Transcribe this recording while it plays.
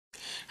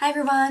Hi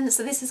everyone,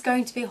 so this is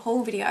going to be a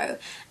haul video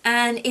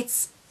and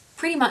it's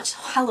pretty much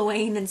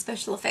Halloween and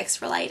special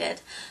effects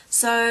related.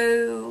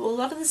 So a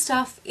lot of the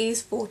stuff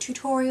is for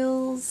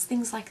tutorials,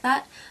 things like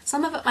that.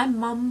 Some of it my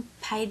mum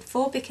paid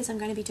for because I'm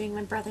going to be doing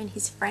my brother and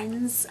his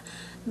friends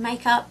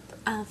makeup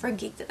for a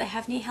gig that they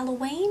have near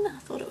Halloween. I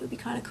thought it would be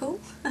kind of cool.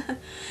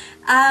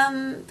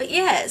 But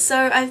yeah,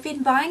 so I've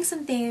been buying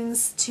some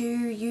things to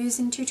use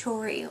in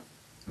tutorial.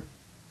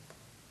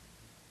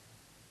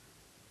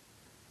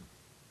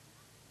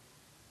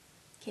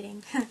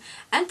 Kidding.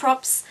 And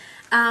props,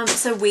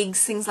 so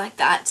wigs, things like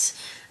that,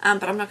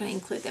 but I'm not going to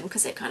include them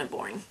because they're kind of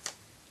boring.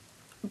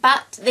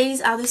 But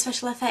these are the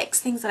special effects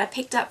things that I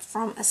picked up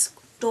from a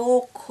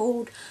store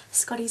called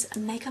Scotty's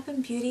Makeup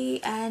and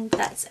Beauty, and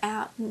that's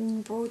out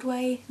in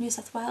Broadway, New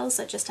South Wales,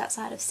 so just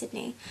outside of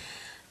Sydney.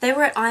 They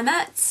were at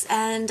IMATS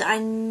and I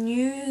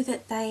knew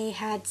that they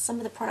had some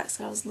of the products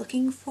that I was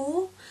looking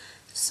for,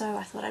 so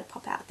I thought I'd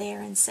pop out there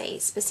and see,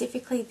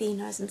 specifically the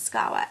nose and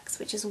scar wax,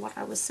 which is what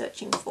I was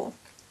searching for.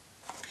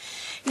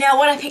 Now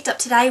what I picked up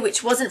today,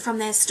 which wasn't from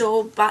their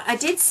store, but I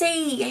did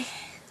see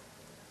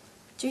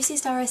Juicy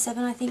Star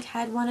 07 I think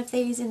had one of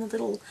these in the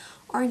little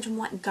orange and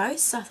white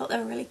ghosts, so I thought they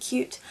were really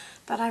cute,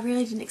 but I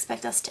really didn't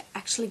expect us to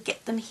actually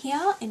get them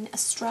here in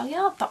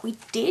Australia, but we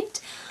did.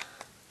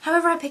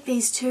 However, I picked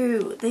these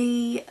two,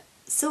 the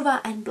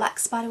silver and black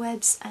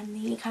spiderwebs and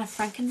the kind of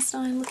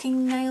Frankenstein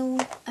looking nail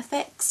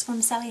effects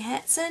from Sally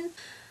Hansen.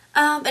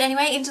 But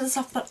anyway, into the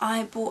soft pot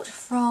I bought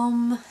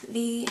from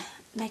the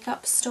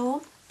makeup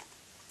store.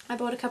 I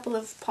bought a couple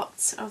of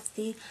pots of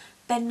the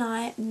Ben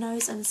Nye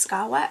nose and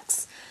scar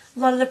wax. A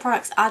lot of the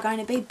products are going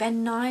to be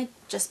Ben Nye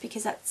just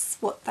because that's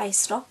what they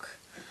stock.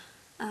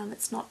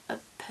 It's not a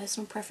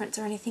personal preference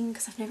or anything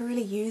because I've never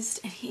really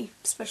used any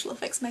special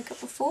effects makeup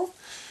before.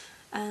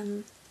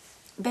 Ben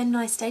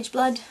Nye Stage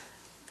Blood,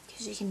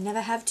 because you can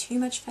never have too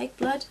much fake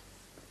blood.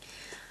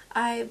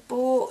 I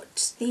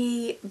bought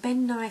the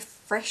Ben Nye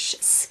Fresh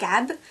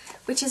Scab,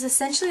 which is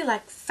essentially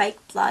like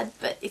fake blood,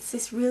 but it's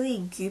this really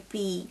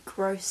goopy,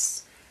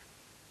 gross,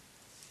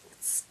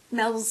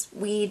 smells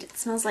weird. It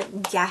smells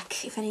like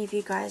gack, if any of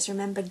you guys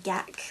remember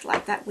gack,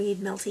 like that weird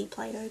melty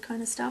Play-Doh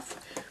kind of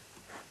stuff.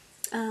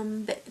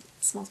 But it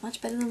smells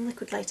much better than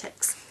liquid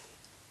latex.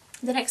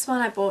 The next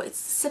one I bought, it's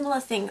a similar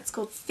thing, it's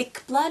called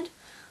Thick Blood. It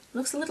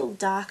looks a little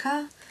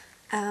darker.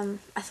 I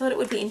thought it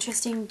would be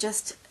interesting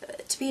just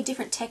to be a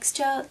different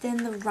texture than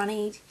the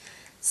runny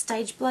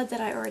Stage Blood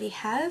that I already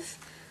have.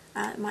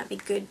 It might be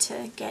good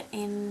to get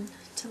in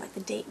to like the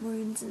deep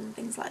wounds and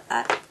things like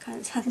that. Kind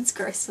of sounds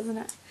gross, doesn't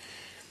it?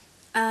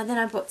 Then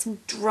I bought some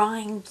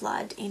drying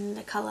blood in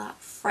the colour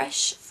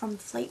Fresh from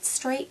Fleet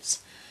Street.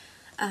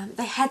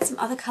 They had some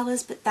other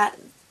colours, but that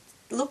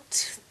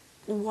looked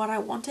what I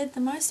wanted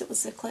the most. It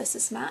was the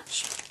closest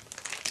match.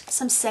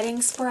 Some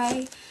setting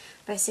spray,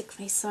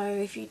 basically, so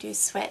if you do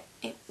sweat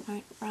it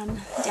won't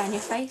run down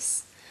your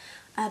face.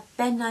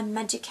 Ben Nye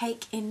Magic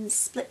Cake in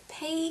Split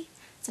Pea.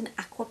 It's an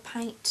aqua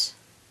paint,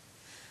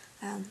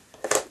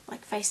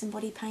 like face and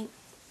body paint.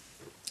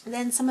 And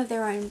then some of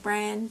their own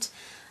brand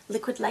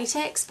liquid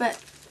latex,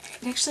 but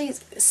it actually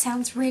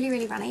sounds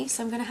really runny,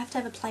 so I'm going to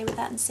have a play with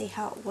that and see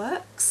how it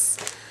works.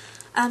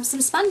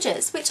 Some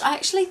sponges, which I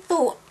actually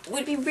thought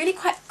would be really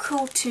quite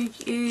cool to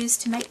use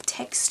to make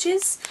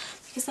textures,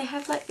 because they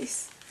have like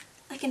this,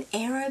 like an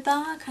aero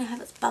bar, kind of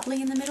have it's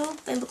bubbly in the middle.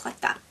 They look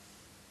like that.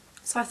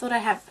 So I thought I'd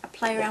have a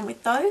play around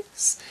with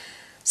those.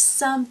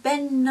 Some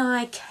Ben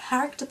Nye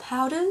character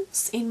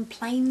powders in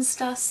Plains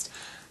Dust,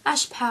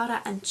 Ash Powder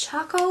and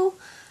Charcoal.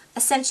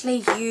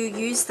 Essentially you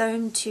use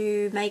them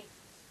to make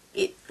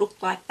it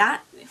look like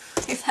that,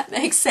 if that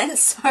makes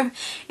sense. So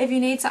if you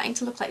need something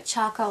to look like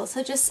charcoal,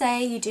 so just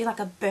say you do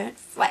like a burnt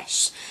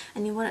flesh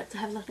and you want it to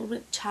have a little bit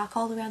of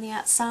charcoal around the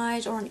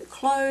outside or on your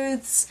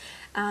clothes,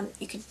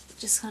 you could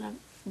just kind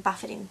of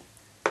buff it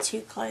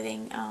into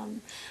clothing.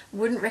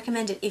 Wouldn't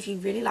recommend it if you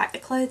really like the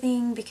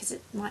clothing because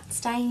it might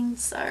stain,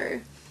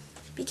 so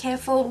be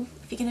careful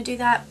if you're going to do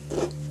that.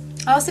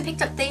 I also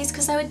picked up these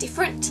because they were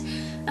different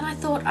and I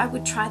thought I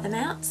would try them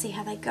out, see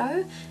how they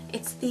go.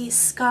 It's the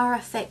Scar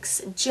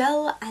Effects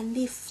Gel and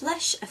the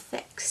Flesh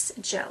Effects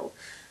Gel.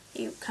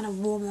 You kind of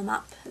warm them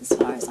up as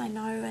far as I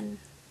know and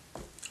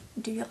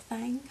do your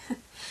thing.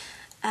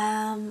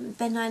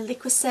 Ben Nye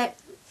Liquicet,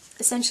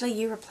 essentially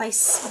you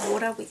replace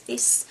water with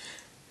this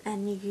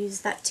and you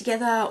use that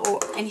together or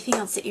anything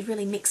else that you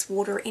really mix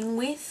water in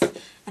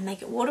with and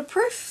make it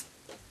waterproof.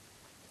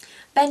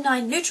 Ben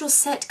Nye Neutral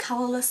Set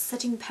Colourless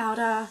Setting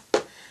Powder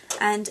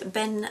and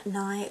Ben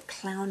Nye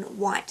Clown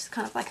White,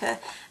 kind of like a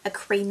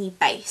creamy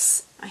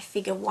base. I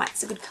figure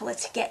white's a good colour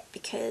to get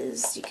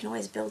because you can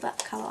always build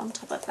up colour on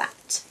top of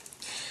that.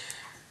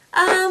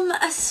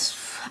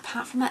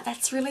 Apart from that,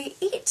 that's really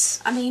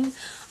it. I mean,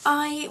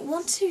 I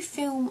want to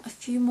film a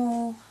few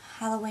more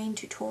Halloween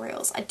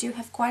tutorials. I do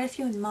have quite a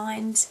few in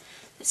mind.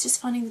 It's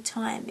just finding the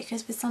time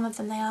because with some of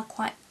them they are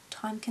quite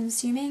time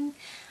consuming.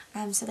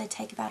 So they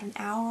take about an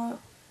hour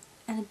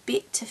and a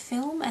bit to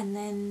film and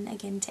then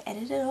again to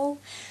edit it all.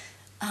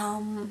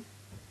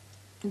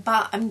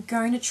 but I'm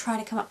going to try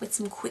to come up with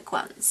some quick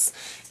ones.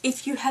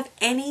 If you have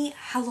any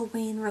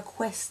Halloween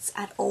requests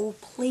at all,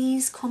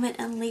 please comment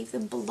and leave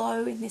them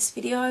below in this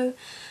video,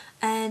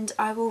 and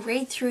I will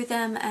read through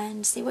them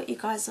and see what you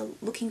guys are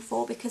looking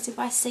for, because if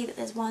I see that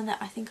there's one that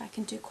I think I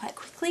can do quite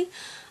quickly,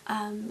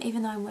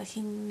 even though I'm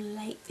working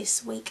late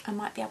this week, I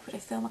might be able to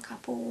film a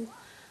couple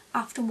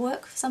after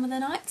work for some of the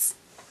nights,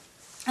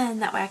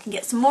 and that way I can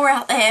get some more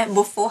out there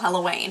before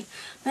Halloween.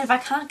 But if I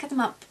can't get them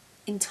up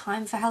in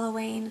time for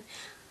Halloween,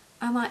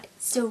 I might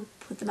still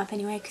put them up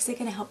anyway, because they're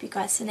going to help you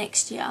guys for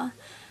next year.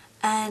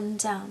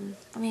 And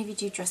I mean, if you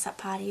do dress up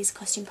parties,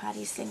 costume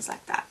parties, things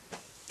like that,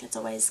 it's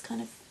always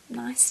kind of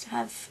nice to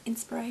have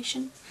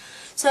inspiration.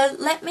 So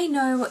let me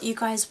know what you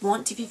guys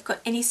want, if you've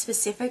got any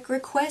specific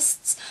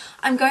requests.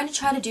 I'm going to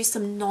try to do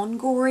some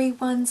non-gory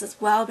ones as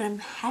well, but I'm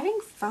having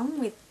fun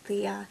with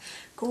the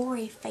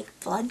gory fake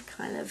blood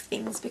kind of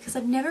things, because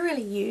I've never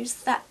really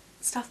used that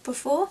stuff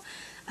before.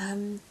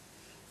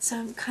 So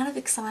I'm kind of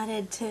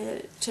excited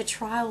to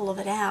try all of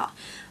it out,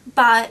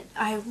 but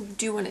I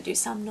do want to do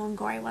some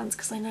non-gory ones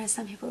because I know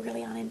some people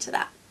really aren't into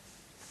that.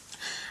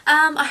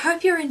 I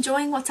hope you're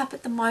enjoying what's up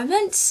at the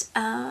moment,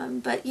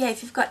 but yeah,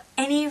 if you've got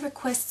any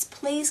requests,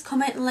 please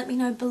comment and let me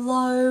know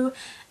below.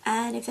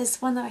 And if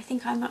there's one that I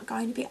think I'm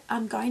going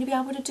to be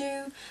able to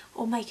do,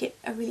 or make it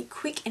a really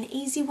quick and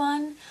easy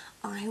one,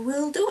 I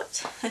will do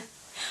it.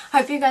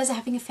 Hope you guys are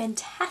having a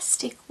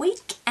fantastic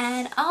week,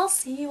 and I'll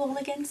see you all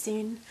again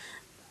soon.